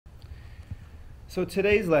So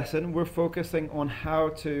today's lesson, we're focusing on how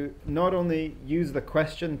to not only use the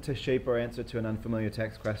question to shape our answer to an unfamiliar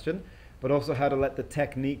text question, but also how to let the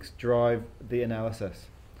techniques drive the analysis.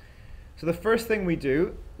 So the first thing we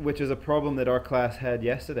do, which is a problem that our class had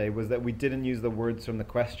yesterday, was that we didn't use the words from the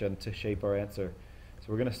question to shape our answer. So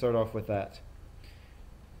we're going to start off with that.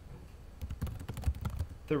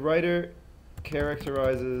 The writer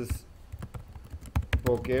characterizes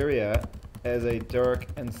Bulgaria as a dark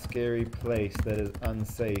and scary place that is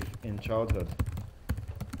unsafe in childhood.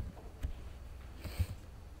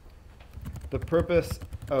 The purpose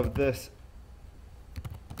of this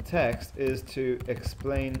text is to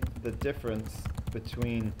explain the difference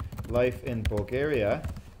between life in Bulgaria,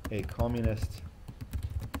 a communist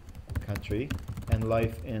country, and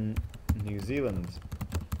life in New Zealand,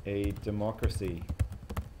 a democracy.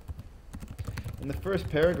 In the first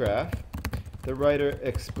paragraph, the writer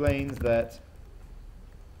explains that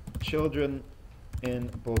children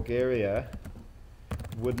in Bulgaria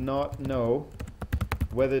would not know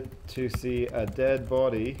whether to see a dead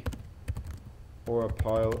body or a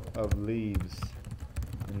pile of leaves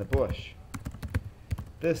in the bush.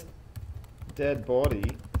 This dead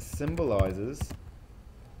body symbolizes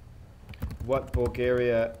what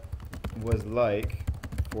Bulgaria was like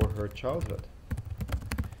for her childhood.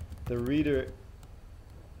 The reader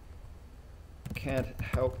can't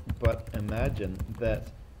help but imagine that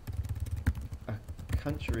a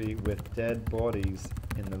country with dead bodies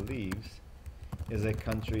in the leaves is a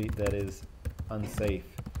country that is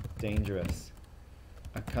unsafe, dangerous,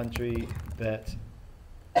 a country that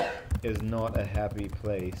is not a happy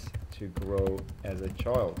place to grow as a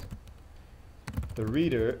child. The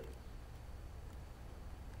reader,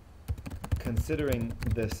 considering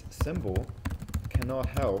this symbol, cannot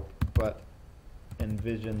help but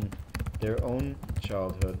envision their own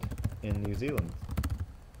childhood in New Zealand,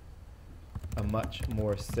 a much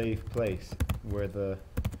more safe place where the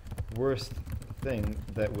worst thing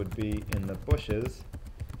that would be in the bushes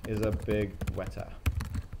is a big weta.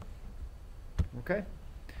 Okay?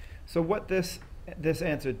 So what this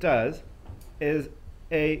answer does is,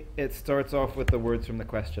 it starts off with the words from the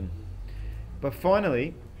question. But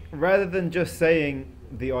finally, rather than just saying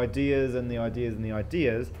the ideas and the ideas and the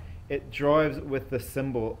ideas, it drives with the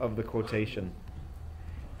symbol of the quotation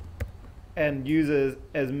and uses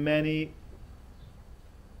as many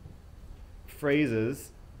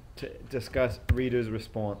phrases to discuss reader's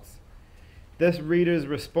response. This reader's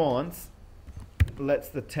response lets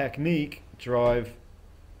the technique drive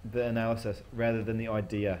the analysis rather than the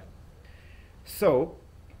idea. So,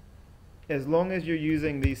 as long as you're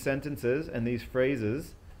using these sentences and these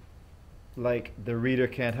phrases, like the reader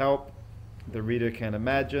can't help, the reader can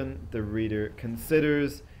imagine, the reader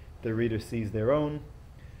considers, the reader sees their own.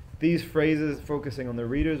 These phrases focusing on the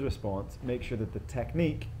reader's response make sure that the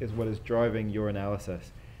technique is what is driving your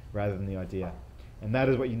analysis rather than the idea. And that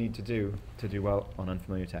is what you need to do well on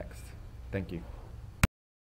unfamiliar text. Thank you.